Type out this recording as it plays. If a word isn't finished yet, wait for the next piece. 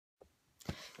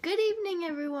Good evening,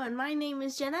 everyone. My name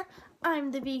is Jenna.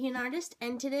 I'm the vegan artist,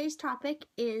 and today's topic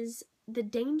is the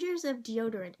dangers of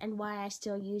deodorant and why I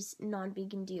still use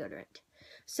non-vegan deodorant.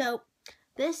 So,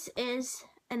 this is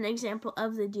an example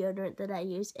of the deodorant that I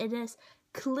use. It is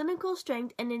clinical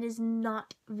strength, and it is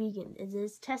not vegan. It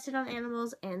is tested on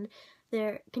animals, and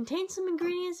there contains some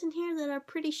ingredients in here that are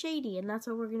pretty shady, and that's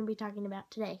what we're going to be talking about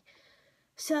today.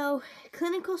 So,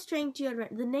 clinical strength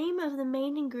deodorant. The name of the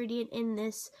main ingredient in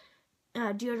this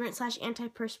deodorant /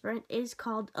 antiperspirant is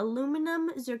called aluminum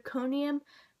zirconium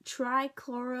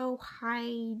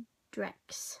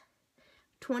trichlorohydrex,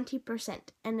 20%,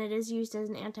 and it is used as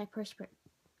an antiperspirant.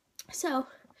 So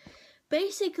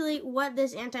basically what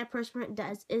this antiperspirant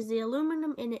does is the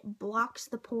aluminum in it blocks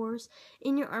the pores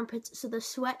in your armpits so the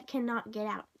sweat cannot get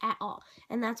out at all,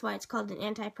 and that's why it's called an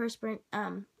antiperspirant,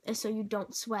 so you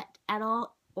don't sweat at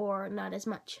all or not as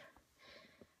much.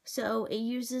 So it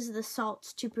uses the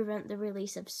salts to prevent the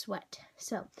release of sweat.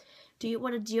 So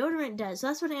what a deodorant does, so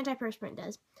that's what an antiperspirant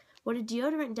does. What a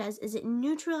deodorant does is it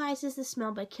neutralizes the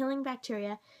smell by killing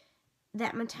bacteria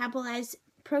that metabolize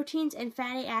proteins and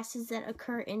fatty acids that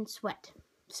occur in sweat.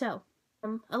 So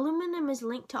aluminum is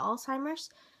linked to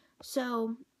Alzheimer's.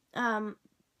 So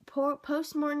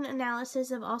post-mortem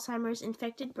analysis of Alzheimer's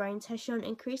infected brains has shown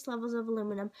increased levels of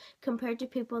aluminum compared to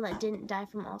people that didn't die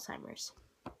from Alzheimer's.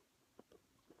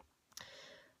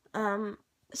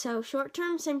 So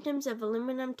short-term symptoms of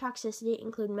aluminum toxicity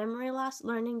include memory loss,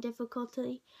 learning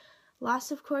difficulty, loss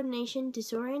of coordination,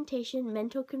 disorientation,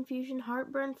 mental confusion,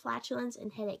 heartburn, flatulence,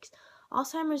 and headaches.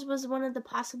 Alzheimer's was one of the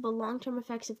possible long-term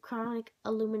effects of chronic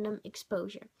aluminum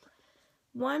exposure.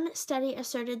 One study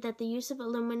asserted that the use of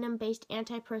aluminum-based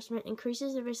antiperspirant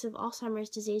increases the risk of Alzheimer's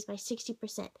disease by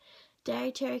 60%.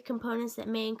 Dietary components that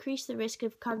may increase the risk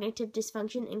of cognitive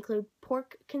dysfunction include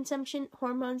pork consumption,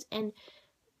 hormones, and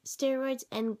steroids,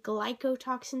 and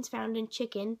glycotoxins found in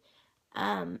chicken,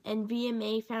 and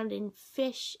VMA found in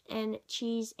fish and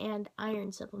cheese, and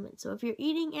iron supplements. So if you're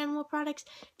eating animal products,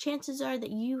 chances are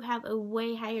that you have a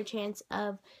way higher chance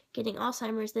of getting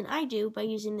Alzheimer's than I do by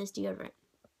using this deodorant.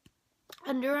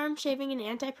 Underarm shaving and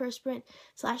antiperspirant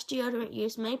 / deodorant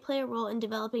use may play a role in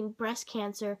developing breast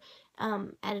cancer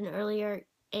at an earlier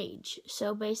age.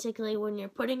 So basically, when you're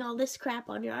putting all this crap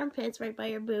on your armpits right by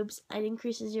your boobs, it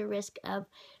increases your risk of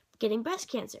getting breast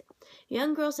cancer.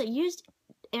 Young girls that used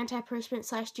antiperspirant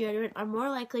 / deodorant are more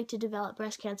likely to develop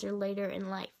breast cancer later in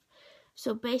life.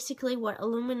 So basically what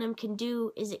aluminum can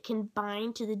do is it can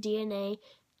bind to the DNA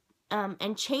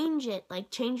and change it,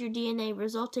 change your DNA,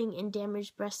 resulting in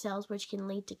damaged breast cells, which can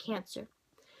lead to cancer.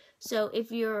 So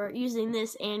if you're using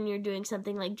this and you're doing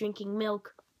something like drinking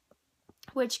milk,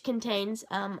 which contains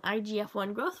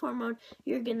IGF-1 growth hormone,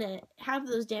 you're going to have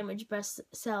those damaged breast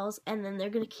cells, and then they're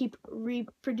going to keep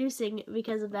reproducing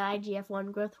because of the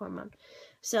IGF-1 growth hormone.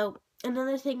 So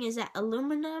another thing is that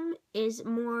aluminum is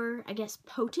more,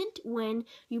 potent when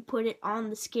you put it on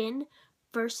the skin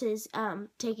versus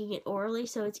taking it orally,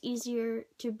 so it's easier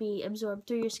to be absorbed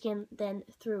through your skin than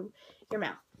through your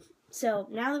mouth. So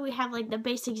now that we have the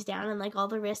basics down and all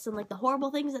the risks and the horrible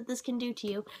things that this can do to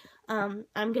you, I'm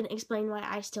going to explain why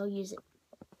I still use it.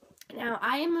 Now,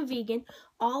 I am a vegan.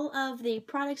 All of the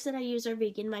products that I use are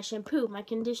vegan. My shampoo, my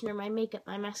conditioner, my makeup,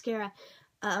 my mascara.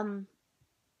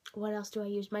 What else do I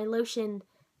use? My lotion.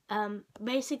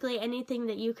 Basically anything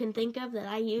that you can think of that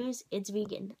I use, it's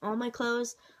vegan. All my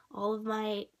clothes, all of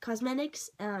my cosmetics,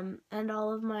 and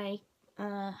all of my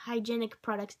hygienic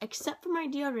products, except for my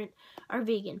deodorant, are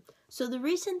vegan. So the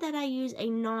reason that I use a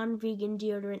non-vegan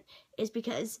deodorant is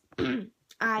because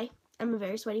I am a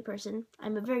very sweaty person.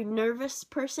 I'm a very nervous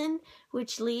person,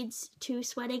 which leads to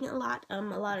sweating a lot. A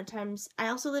lot of times. I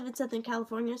also live in Southern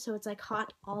California, so it's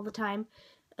hot all the time.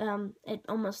 It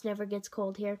almost never gets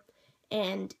cold here,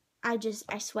 and I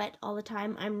sweat all the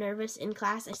time. I'm nervous in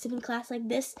class. I sit in class like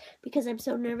this because I'm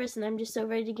so nervous, and I'm just so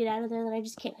ready to get out of there that I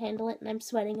just can't handle it, and I'm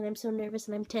sweating, and I'm so nervous,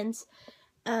 and I'm tense.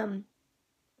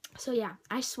 So yeah,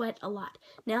 I sweat a lot.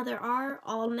 Now, there are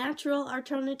all natural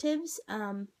alternatives,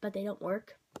 but they don't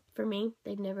work for me.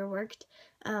 They've never worked.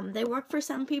 They work for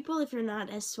some people if you're not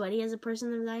as sweaty as a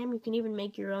person as I am. You can even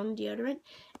make your own deodorant.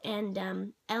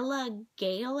 And Ella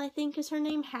Gale, I think is her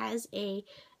name, has a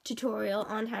tutorial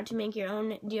on how to make your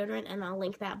own deodorant, and I'll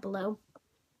link that below.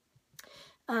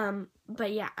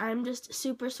 But yeah, I'm just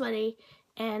super sweaty,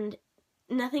 and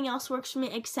nothing else works for me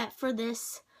except for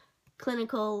this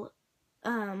clinical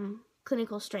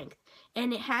strength.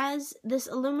 And it has this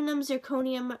aluminum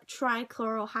zirconium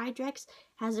trichlorohydrex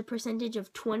has a percentage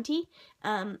of 20.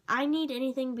 I need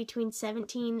anything between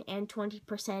 17 and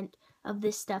 20% of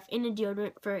this stuff in a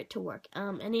deodorant for it to work.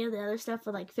 Any of the other stuff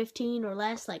with 15 or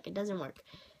less, it doesn't work.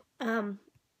 And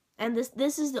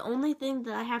this is the only thing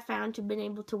that I have found to been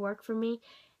able to work for me.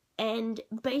 And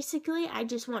basically, I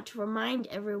just want to remind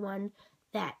everyone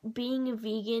that being a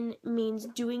vegan means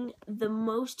doing the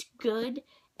most good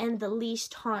and the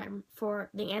least harm for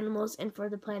the animals and for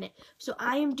the planet. So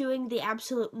I am doing the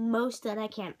absolute most that I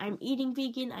can. I'm eating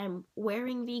vegan, I'm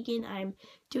wearing vegan, I'm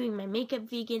doing my makeup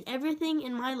vegan. Everything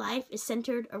in my life is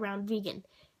centered around vegan.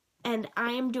 And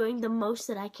I am doing the most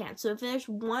that I can. So if there's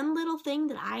one little thing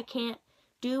that I can't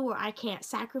do or I can't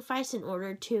sacrifice in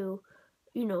order to,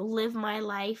 live my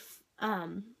life, I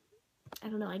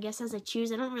don't know, I guess as I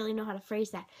choose. I don't really know how to phrase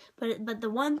that. But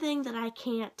the one thing that I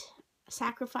can't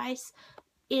sacrifice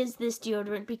is this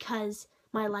deodorant, because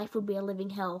my life would be a living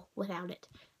hell without it.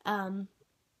 And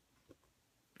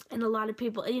a lot of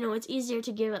people, it's easier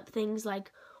to give up things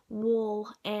like wool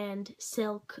and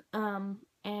silk,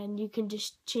 and you can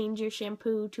just change your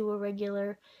shampoo to a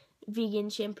regular vegan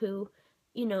shampoo,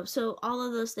 so all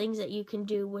of those things that you can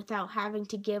do without having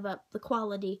to give up the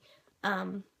quality,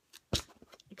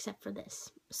 except for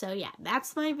this. So yeah,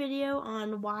 that's my video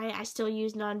on why I still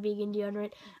use non-vegan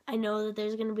deodorant. I know that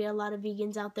there's going to be a lot of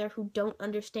vegans out there who don't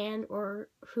understand, or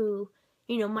who,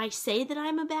 might say that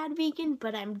I'm a bad vegan,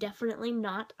 but I'm definitely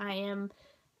not. I'm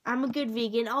a good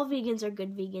vegan. All vegans are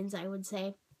good vegans, I would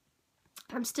say.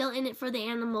 I'm still in it for the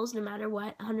animals no matter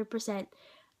what, 100%.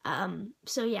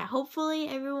 So yeah, hopefully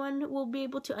everyone will be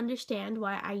able to understand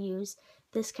why I use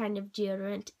this kind of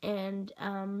deodorant. And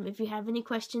if you have any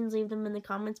questions, leave them in the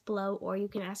comments below, or you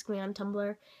can ask me on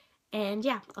Tumblr. And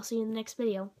yeah, I'll see you in the next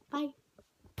video. Bye!